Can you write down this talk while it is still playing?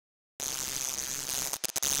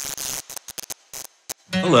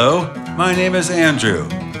Hello, my name is Andrew,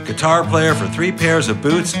 guitar player for 3 pairs of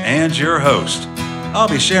boots and your host. I'll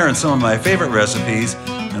be sharing some of my favorite recipes,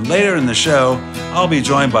 and later in the show, I'll be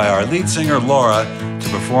joined by our lead singer Laura to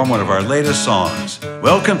perform one of our latest songs.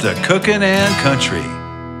 Welcome to Cookin' and Country.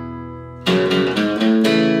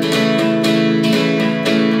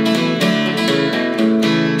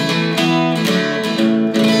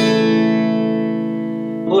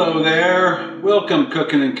 Hello there, welcome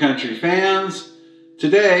Cookin' and Country fans.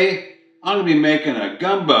 Today, I'm going to be making a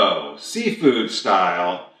gumbo, seafood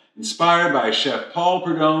style, inspired by Chef Paul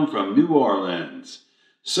Prudhomme from New Orleans.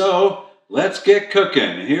 So, let's get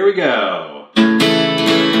cooking. Here we go.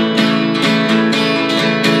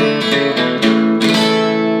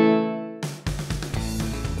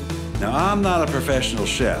 Now, I'm not a professional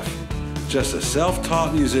chef, just a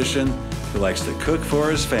self-taught musician who likes to cook for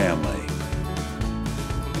his family.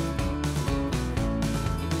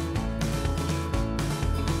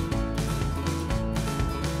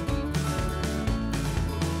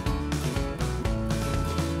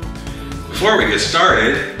 Before we get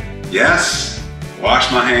started, yes,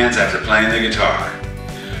 wash my hands after playing the guitar.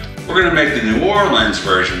 We're going to make the New Orleans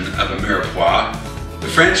version of a mirepoix. The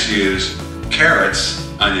French use carrots,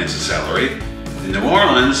 onions, and celery. In New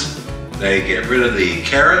Orleans, they get rid of the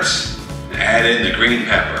carrots and add in the green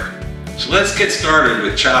pepper. So let's get started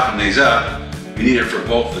with chopping these up. We need it for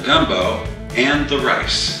both the gumbo and the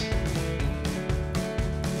rice.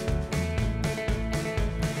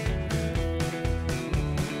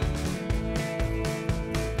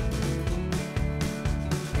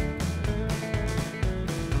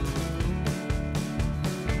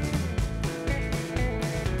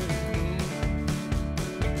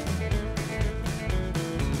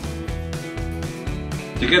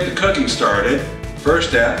 To get the cooking started, first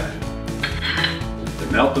step,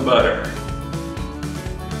 to melt the butter.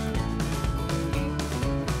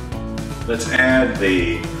 Let's add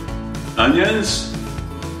the onions,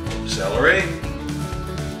 celery,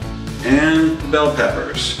 and the bell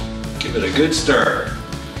peppers. Give it a good stir.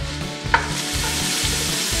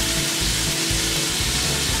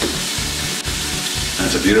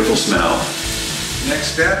 That's a beautiful smell.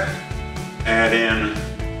 Next step, add in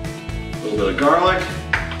a little bit of garlic,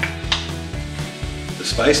 the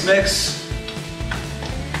spice mix,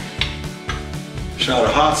 a shot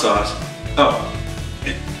of hot sauce,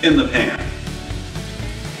 in the pan,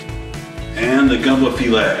 and the gumbo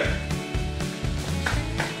filet.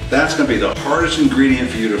 That's going to be the hardest ingredient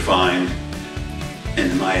for you to find.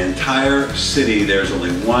 In my entire city, there's only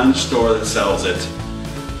one store that sells it.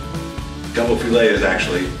 Gumbo filet is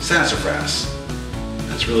actually sassafras.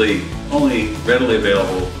 That's really only readily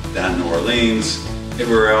available down in New Orleans.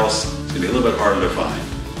 Everywhere else, it's going to be a little bit harder to find.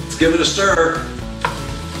 Let's give it a stir.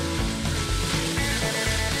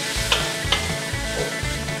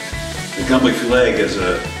 The gumbo filet gives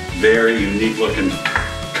a very unique looking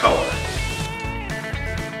color.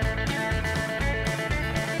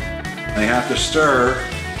 They have to stir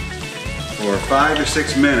for 5 to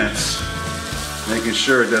 6 minutes, making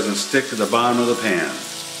sure it doesn't stick to the bottom of the pan.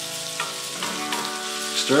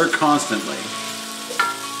 Stir constantly.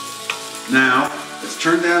 Now, let's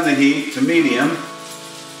turn down the heat to medium.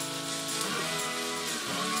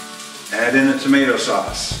 Add in the tomato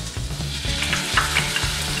sauce.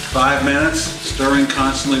 5 minutes, stirring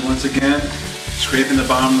constantly once again, scraping the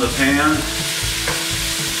bottom of the pan.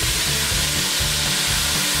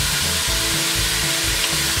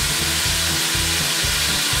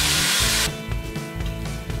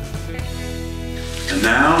 And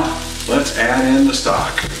now, let's add in the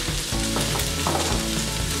stock.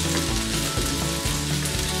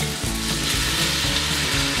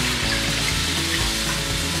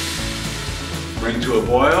 Bring to a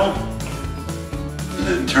boil, and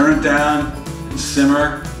then turn it down and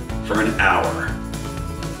simmer for an hour.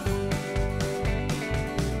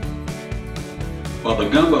 While the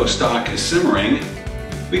gumbo stock is simmering,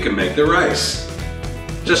 we can make the rice.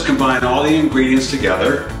 Just combine all the ingredients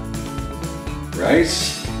together.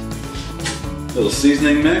 Rice, a little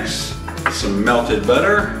seasoning mix, some melted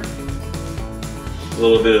butter, a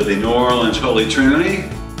little bit of the New Orleans Holy Trinity,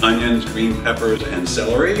 onions, green peppers, and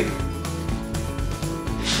celery.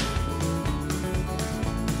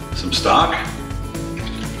 Some stock,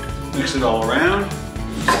 mix it all around,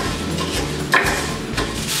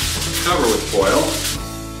 cover with foil,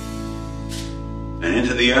 and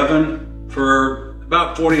into the oven for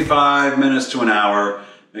about 45 minutes to an hour.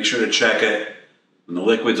 Make sure to check it. When the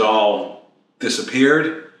liquid's all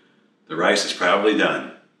disappeared, the rice is probably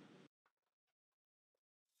done.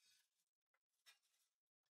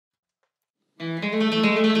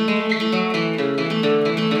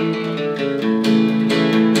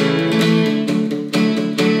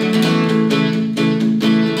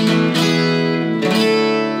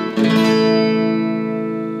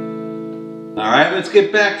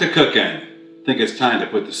 get back to cooking. Think it's time to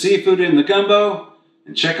put the seafood in the gumbo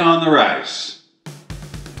and check on the rice.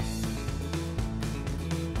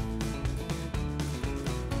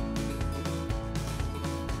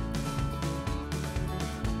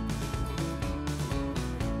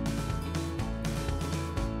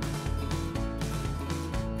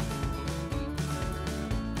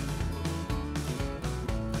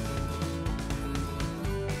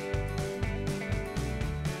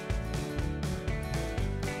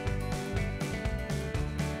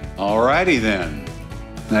 Alrighty then.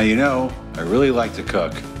 Now you know, I really like to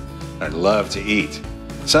cook. I love to eat.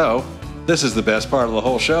 So, this is the best part of the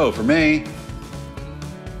whole show for me.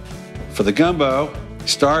 For the gumbo,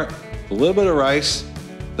 start with a little bit of rice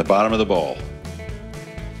at the bottom of the bowl.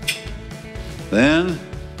 Then,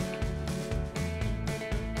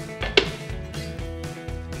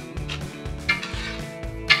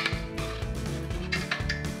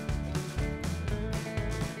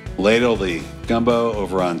 ladle the gumbo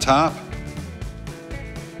over on top.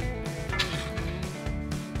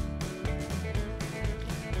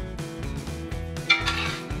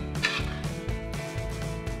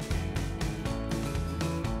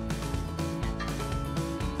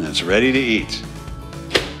 And it's ready to eat.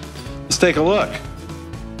 Let's take a look.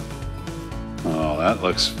 Oh, that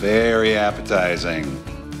looks very appetizing.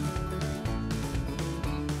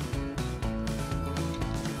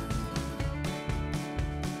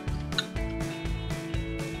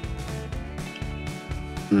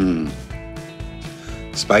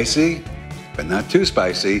 Spicy, but not too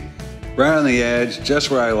spicy. Right on the edge, just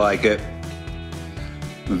where I like it.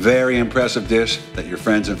 Very impressive dish that your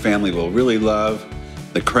friends and family will really love.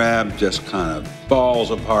 The crab just kind of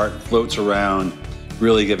balls apart, floats around,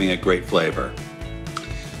 really giving it great flavor.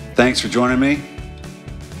 Thanks for joining me.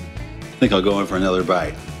 I think I'll go in for another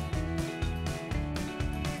bite.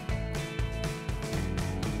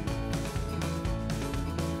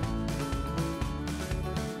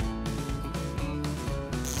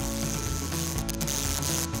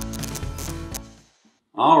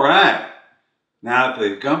 All right, now that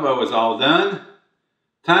the gumbo is all done,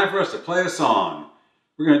 time for us to play a song.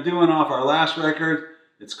 We're going to do one off our last record.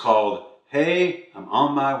 It's called Hey, I'm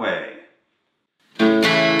on My Way.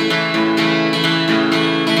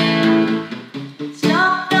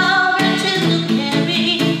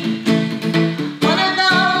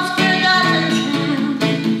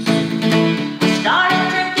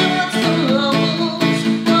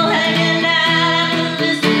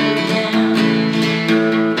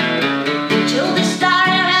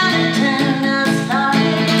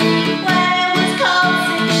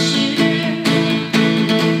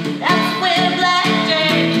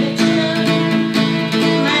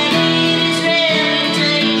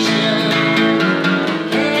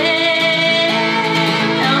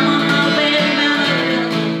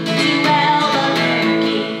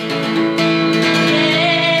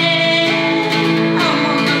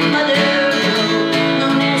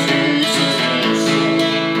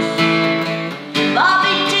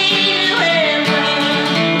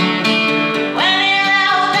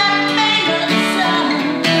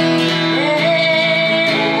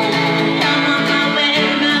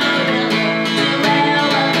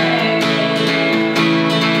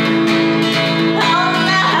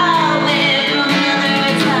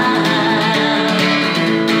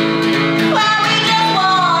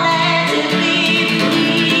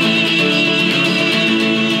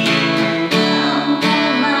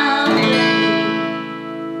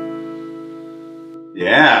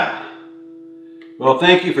 Yeah. Well,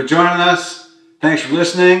 thank you for joining us. Thanks for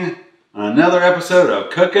listening on another episode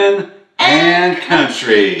of Cookin' and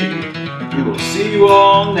Country. We will see you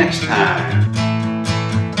all next time.